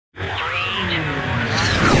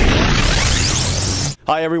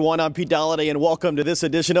Hi everyone, I'm Pete Dalliday and welcome to this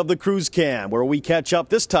edition of the Kruz Cam, where we catch up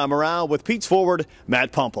this time around with Pete's forward,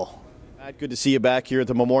 Matt Puemple. Matt, good to see you back here at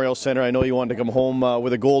the Memorial Center. I know you wanted to come home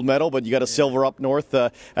with a gold medal, but you got a silver up north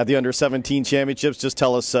at the Under-17 Championships. Just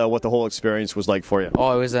tell us what the whole experience was like for you.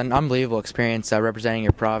 Oh, it was an unbelievable experience representing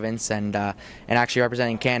your province and actually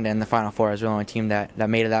representing Canada in the Final Four. I was the only team that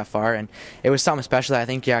made it that far, and it was something special that I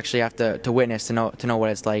think you actually have to witness to know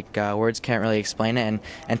what it's like. Words can't really explain it,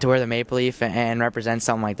 and to wear the maple leaf and represent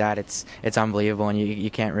something like that, it's unbelievable, and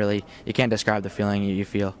you can't describe the feeling you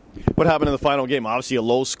feel. What happened in the final game? Obviously a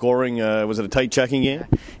low scoring, was it a tight checking game?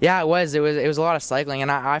 Yeah, it was. It was a lot of cycling,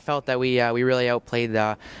 and I felt that we really outplayed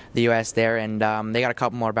the U.S. there, and they got a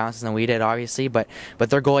couple more bounces than we did, obviously, but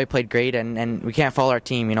their goalie played great, and we can't follow our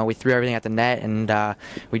team. You know, we threw everything at the net, and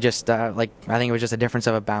we just I think it was just a difference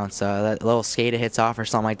of a bounce. That little skate hits off or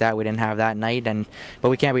something like that, we didn't have that night, but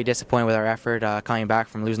we can't be disappointed with our effort coming back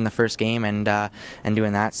from losing the first game and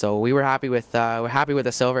doing that. So we were happy with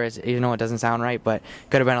the silver, even though it doesn't sound right, but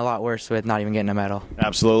could have been a lot worse with not even getting a medal.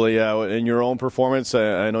 Absolutely. In your own performance,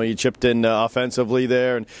 I know you chipped in offensively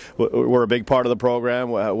there and were a big part of the program.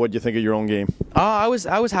 What do you think of your own game? I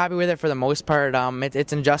was happy with it for the most part.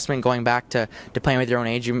 It's an adjustment going back to playing with your own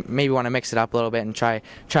age. You maybe want to mix it up a little bit and try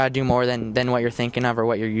to do more than what you're thinking of or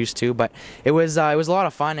what you're used to. But it was a lot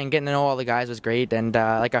of fun, and getting to know all the guys was great. And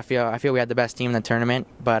I feel we had the best team in the tournament,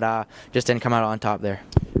 but just didn't come out on top there.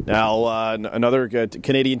 Now, another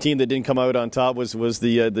Canadian team that didn't come out on top was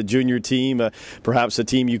the junior team, perhaps a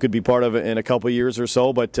team you could be part of in a couple of years or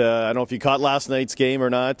so. But I don't know if you caught last night's game or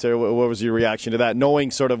not, or what was your reaction to that, knowing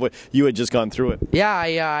sort of what you had just gone through it? Yeah,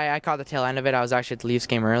 I caught the tail end of it. I was actually at the Leafs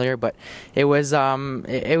game earlier, but it was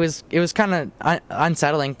kind of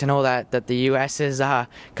unsettling to know that the U.S. is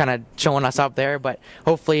kind of showing us up there. But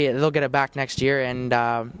hopefully they'll get it back next year. And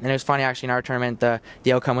it was funny actually in our tournament, the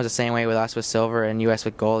outcome was the same way with us with silver and U.S.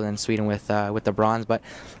 with gold, and Sweden with the bronze, but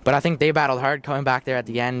I think they battled hard coming back there at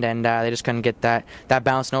the end, and they just couldn't get that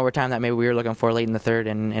balance in overtime that maybe we were looking for late in the third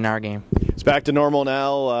in our game. It's back to normal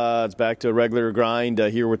now. It's back to a regular grind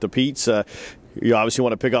here with the Petes. You obviously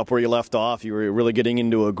want to pick up where you left off. You were really getting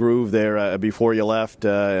into a groove there before you left.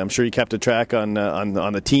 I'm sure you kept a track on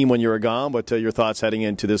the team when you were gone, but your thoughts heading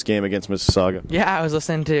into this game against Mississauga? Yeah, I was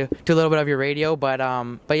listening to a little bit of your radio, but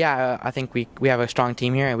yeah, I think we have a strong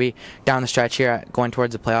team here, and we down the stretch here going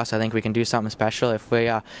towards the playoffs. I think we can do something special if we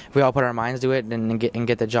all put our minds to it and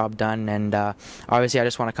get the job done. And obviously, I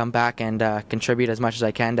just want to come back and contribute as much as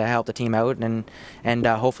I can to help the team out and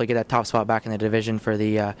hopefully get that top spot back in the division for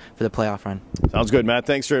the playoff run. Sounds good, Matt.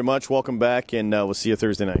 Thanks very much. Welcome back, and we'll see you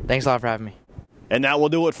Thursday night. Thanks a lot for having me. And that will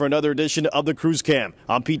do it for another edition of the Kruz Cam.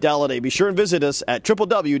 I'm Pete Dalliday. Be sure and visit us at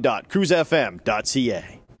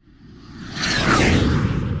www.cruzfm.ca.